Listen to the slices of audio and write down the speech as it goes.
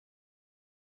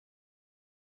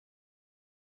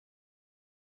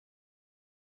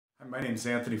My name's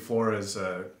Anthony Flores.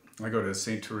 I go to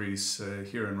St. Therese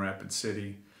here in Rapid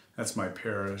City. That's my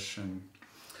parish. And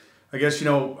I guess,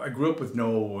 I grew up with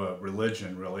no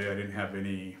religion, really. I didn't have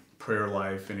any prayer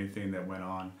life, anything that went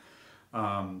on.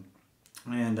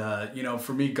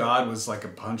 For me, God was like a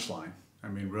punchline. I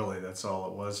mean, really, that's all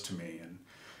it was to me.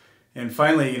 And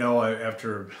finally,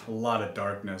 after a lot of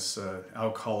darkness,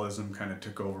 alcoholism kind of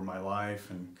took over my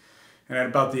life. And at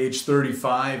about the age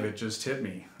 35, it just hit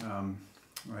me.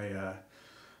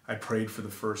 I prayed for the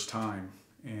first time,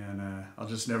 and I'll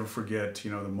just never forget, the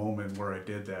moment where I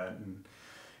did that.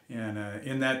 And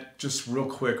in that just real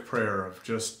quick prayer of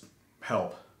just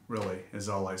help, really, is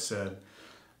all I said.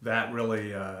 That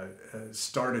really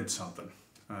started something.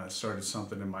 Started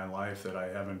something in my life that I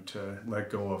haven't let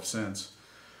go of since.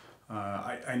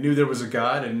 I knew there was a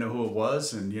God. I didn't know who it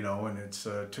was, and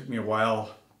it took me a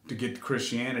while to get to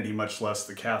Christianity, much less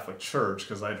the Catholic Church,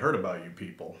 because I'd heard about you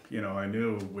people. I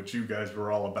knew what you guys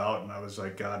were all about, and I was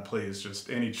like, God, please, just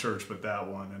any church but that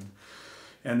one.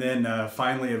 And then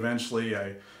finally, eventually,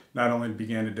 I not only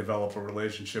began to develop a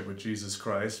relationship with Jesus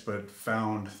Christ, but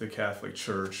found the Catholic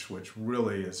Church, which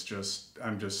really is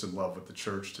I'm just in love with the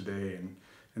church today,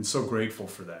 and so grateful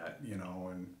for that,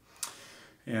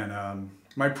 And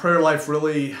my prayer life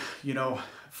really,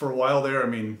 for a while there,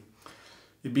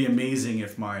 it'd be amazing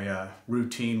if my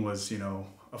routine was,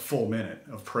 a full minute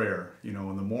of prayer, in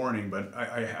the morning, but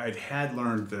I had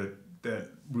learned that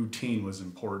routine was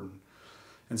important.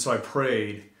 And so I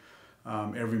prayed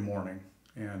every morning.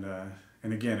 And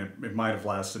again, it might have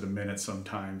lasted a minute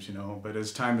sometimes, but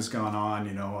as time has gone on,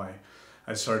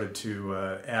 I started to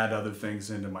add other things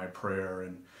into my prayer.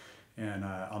 And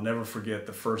I'll never forget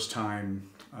the first time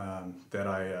that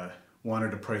I wanted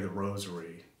to pray the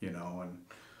rosary,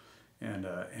 and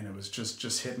it was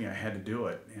just hit me. I had to do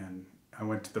it. And I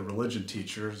went to the religion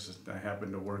teachers. I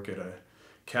happened to work at a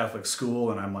Catholic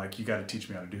school, and I'm like, you got to teach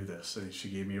me how to do this. And she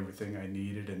gave me everything I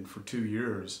needed. And for 2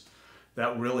 years,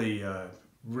 that really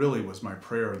was my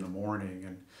prayer in the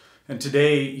morning. And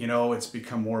today, it's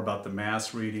become more about the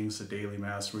mass readings, the daily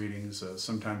mass readings,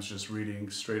 sometimes just reading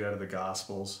straight out of the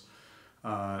Gospels.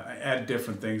 I add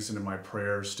different things into my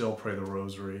prayers, still pray the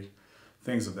rosary,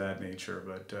 things of that nature.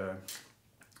 But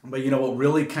what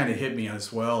really kind of hit me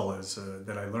as well is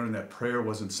that I learned that prayer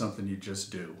wasn't something you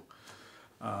just do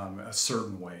a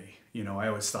certain way. I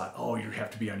always thought, you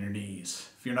have to be on your knees.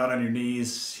 If you're not on your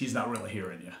knees, he's not really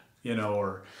hearing you,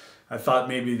 or I thought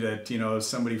maybe that,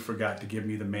 somebody forgot to give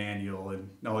me the manual and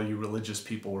all you religious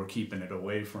people were keeping it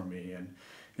away from me. And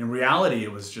in reality,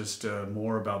 it was just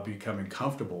more about becoming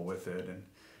comfortable with it.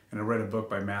 And I read a book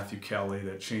by Matthew Kelly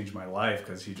that changed my life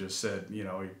because he just said, he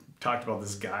talked about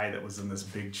this guy that was in this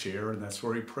big chair, and that's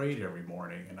where he prayed every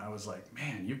morning. And I was like,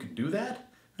 man, you could do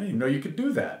that? I didn't even know you could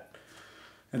do that.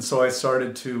 And so I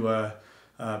started to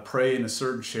pray in a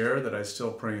certain chair that I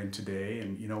still pray in today.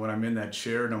 And, when I'm in that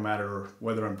chair, no matter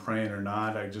whether I'm praying or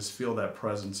not, I just feel that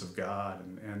presence of God.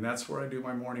 And that's where I do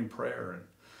my morning prayer. And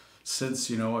since,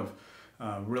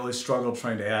 I've really struggled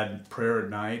trying to add prayer at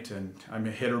night, and I'm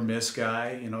a hit or miss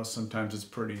guy. Sometimes it's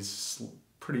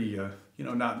pretty,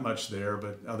 not much there,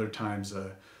 but other times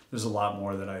there's a lot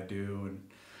more that I do. And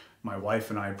my wife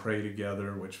and I pray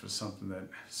together, which was something that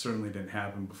certainly didn't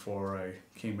happen before I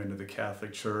came into the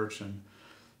Catholic Church. And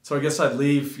so I guess I'd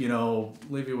leave you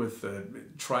with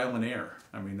trial and error.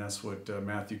 That's what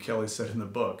Matthew Kelly said in the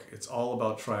book. It's all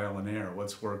about trial and error.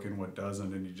 What's working, what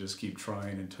doesn't, and you just keep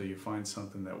trying until you find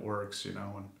something that works, And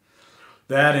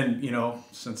that, and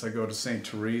since I go to St.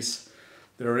 Therese,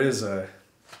 there is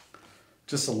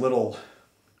just a little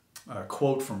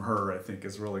quote from her I think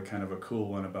is really kind of a cool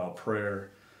one about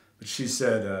prayer. But she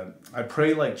said, I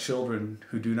pray like children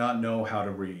who do not know how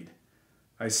to read.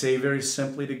 I say very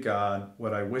simply to God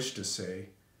what I wish to say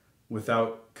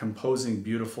without composing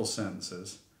beautiful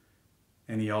sentences,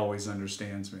 and he always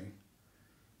understands me.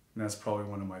 And that's probably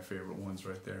one of my favorite ones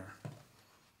right there.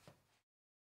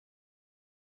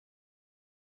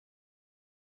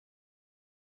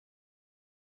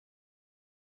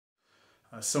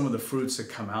 Some of the fruits that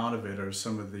come out of it are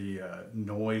some of the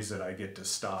noise that I get to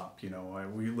stop.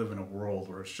 We live in a world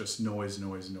where it's just noise,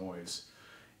 noise, noise.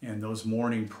 And those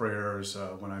morning prayers,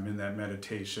 when I'm in that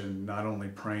meditation, not only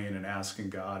praying and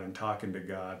asking God and talking to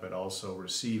God, but also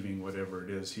receiving whatever it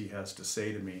is he has to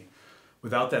say to me.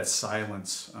 Without that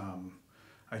silence,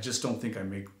 I just don't think I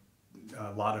make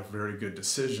a lot of very good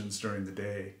decisions during the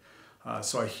day.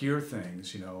 So I hear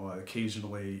things,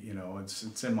 occasionally,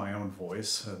 it's in my own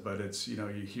voice, but it's, you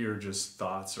hear just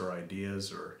thoughts or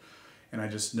ideas, and I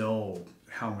just know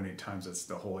how many times it's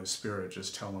the Holy Spirit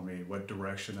just telling me what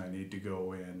direction I need to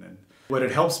go in. And what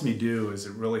it helps me do is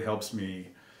it really helps me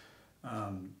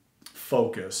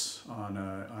focus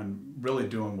on really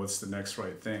doing what's the next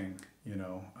right thing.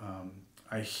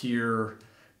 I hear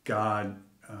God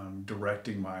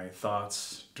directing my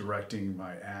thoughts, directing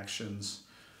my actions.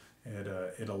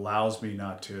 It allows me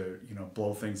not to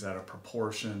blow things out of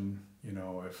proportion.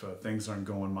 If things aren't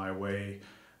going my way,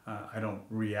 I don't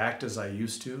react as I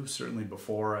used to. Certainly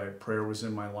before prayer was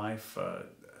in my life,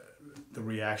 the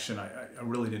reaction, I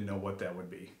really didn't know what that would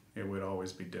be. It would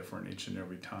always be different each and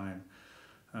every time.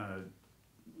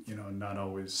 Not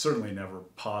always, certainly never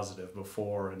positive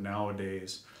before. And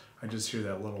nowadays, I just hear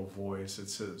that little voice that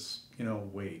says,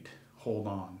 wait, hold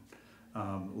on,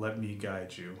 let me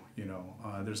guide you.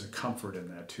 There's a comfort in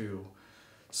that too.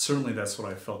 Certainly that's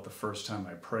what I felt the first time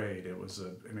I prayed. It was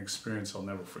an experience I'll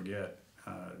never forget.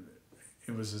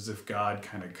 It was as if God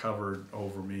kind of covered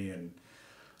over me, and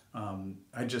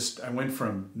I went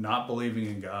from not believing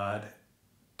in God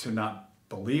to not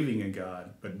believing in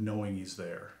God, but knowing He's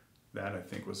there. That, I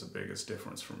think, was the biggest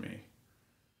difference for me.